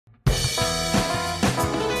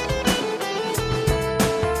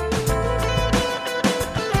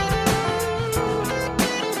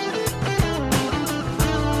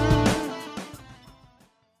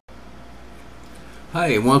Hi,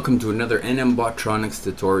 and welcome to another nmBotTronics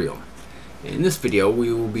tutorial. In this video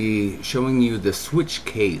we will be showing you the switch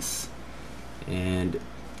case, and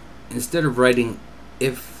instead of writing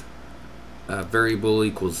if a variable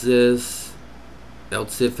equals this,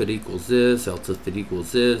 else if it equals this, else if it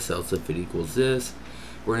equals this, else if it equals this,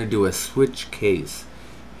 we're going to do a switch case.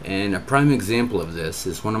 And a prime example of this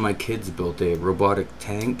is one of my kids built a robotic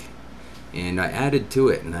tank, and I added to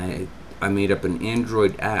it, and I made up an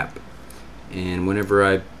Android app. And whenever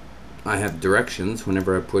I have directions,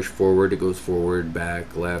 whenever I push forward, it goes forward,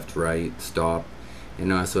 back, left, right, stop.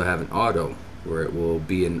 And I also have an auto where it will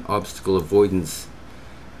be an obstacle avoidance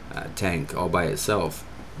tank all by itself.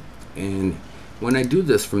 And when I do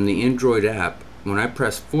this from the Android app, when I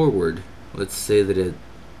press forward, let's say that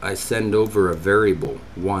I send over a variable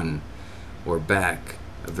 1, or back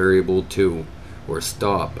a variable 2, or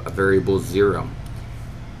stop a variable 0.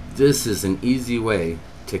 This is an easy way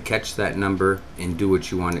to catch that number and do what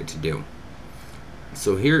you want it to do.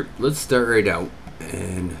 So here, let's start right out,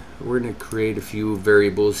 and we're going to create a few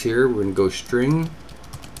variables here. We're going to go string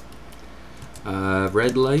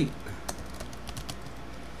red light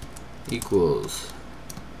equals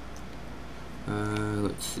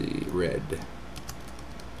let's see, red.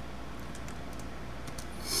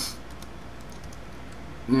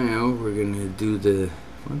 Now we're going to do the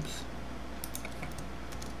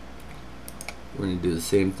we're going to do the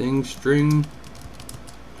same thing, string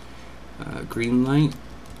green light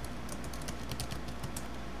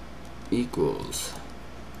equals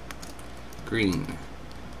green,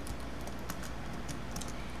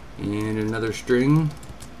 and another string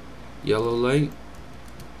yellow light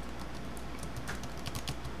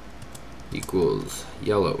equals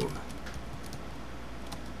yellow.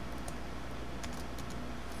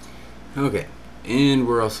 Okay, and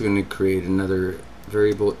we're also going to create another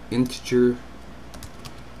variable integer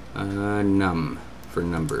num for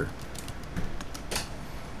number.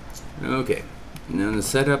 Okay, now in the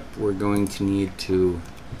setup we're going to need to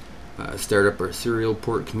start up our serial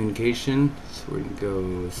port communication. So we're going to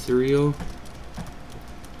go serial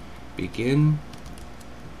begin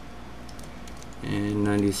and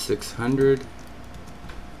 9600,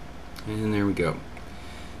 and there we go.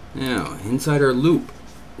 Now inside our loop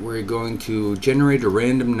we're going to generate a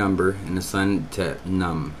random number and assign it to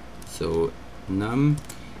num. So num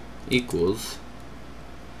equals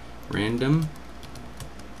random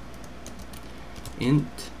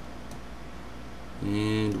int,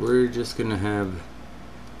 and we're just gonna have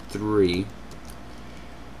three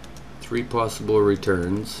possible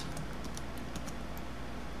returns,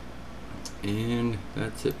 and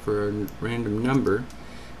that's it for our random number.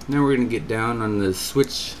 Now we're gonna get down on the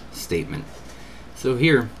switch statement. So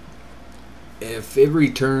here, if it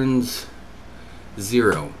returns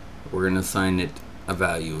 0, we're going to assign it a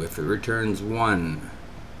value. If it returns 1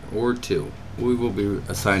 or 2, we will be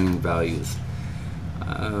assigning values.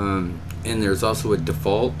 And there's also a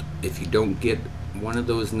default. If you don't get one of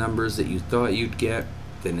those numbers that you thought you'd get,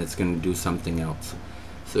 then it's going to do something else.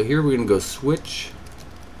 So here we're going to go switch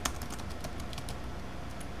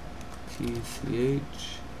tch,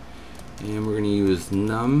 and we're going to use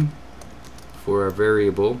num for our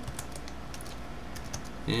variable,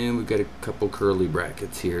 and we've got a couple curly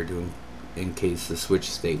brackets here in case the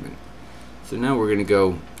switch statement. So now we're going to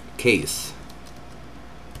go case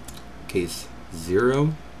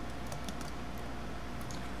 0.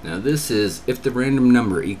 Now this is if the random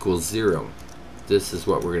number equals 0. This is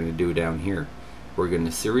what we're going to do down here. We're going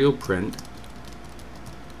to serial print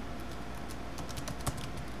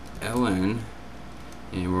ln,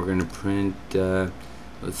 and we're going to print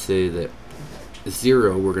let's say that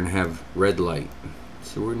 0, we're going to have red light.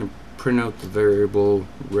 So we're going to print out the variable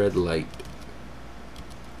red light.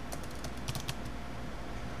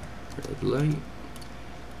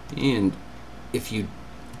 And if you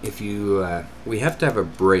we have to have a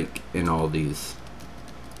break in all these.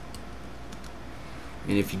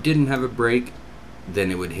 And if you didn't have a break,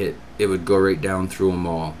 then it would go right down through them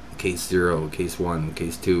all. Case 0, case 1,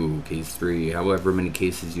 case 2, case 3, however many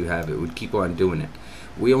cases you have, it would keep on doing it.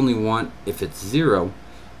 We only want, if it's 0,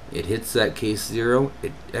 it hits that case 0,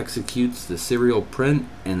 it executes the serial print,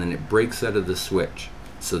 and then it breaks out of the switch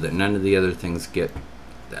so that none of the other things get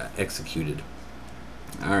executed.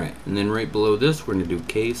 Alright, and then right below this we're going to do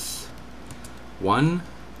case 1,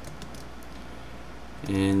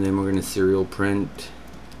 and then we're going to serial print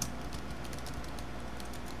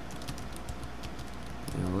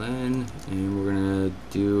ln, and we're going to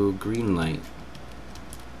do green light.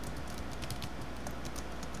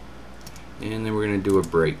 And then we're going to do a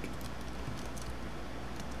break.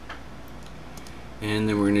 And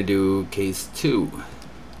then we're going to do case 2.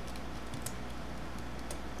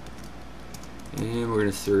 And we're going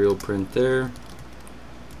to serial print there.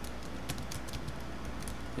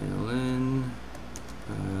 LN,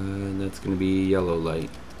 that's going to be yellow light.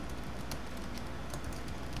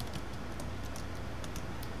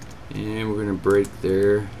 And we're going to break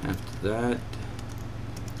there after that.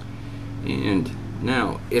 And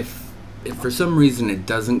now, if for some reason it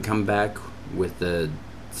doesn't come back with the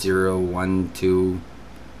 0, 1, 2,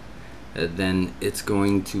 then it's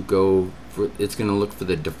going to look for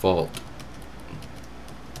the default.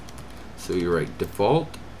 So you write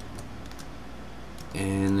default,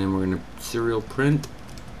 and then we're going to serial print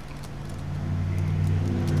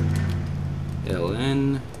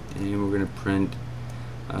LN, and we're going to print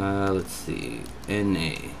let's see,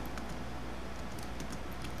 NA.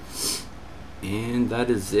 And that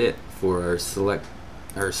is it for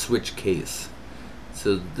our switch case.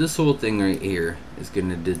 So this whole thing right here is going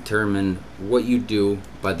to determine what you do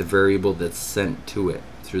by the variable that's sent to it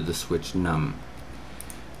through the switch num.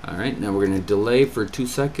 Alright, now we're going to delay for 2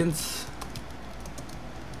 seconds.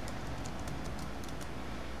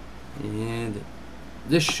 And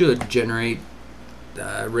this should generate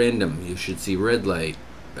random. You should see red light,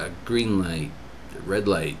 green light, red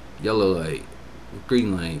light, yellow light,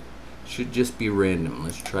 green light. Should just be random.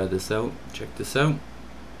 Let's try this out. Check this out.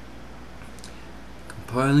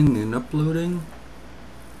 Compiling and uploading.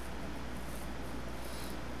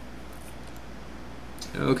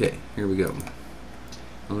 Okay, here we go.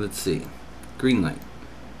 Well, let's see. Green light.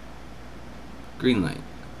 Green light.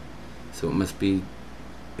 So it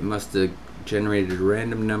must have generated a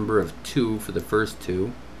random number of 2 for the first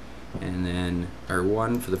 2, and then, or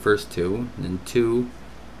 1 for the first 2, and then 2,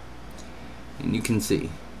 and you can see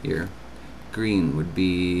here, green would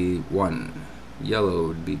be 1, yellow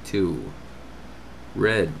would be 2,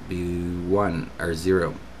 red be 1 or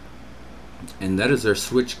 0, and that is our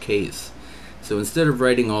switch case. So instead of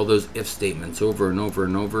writing all those if statements over and over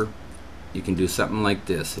and over, you can do something like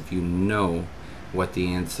this if you know what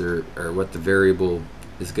the answer or what the variable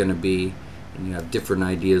is going to be, and you have different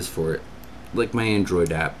ideas for it. Like my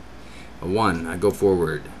Android app, 1 I go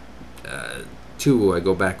forward, 2 I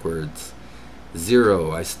go backwards,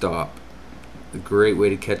 0 I stop. A great way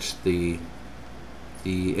to catch the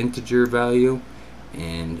integer value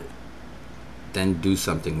and then do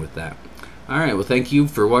something with that. Alright, well, thank you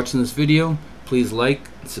for watching this video. Please like,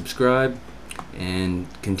 subscribe, and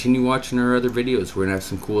continue watching our other videos. We're gonna have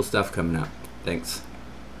some cool stuff coming up. Thanks.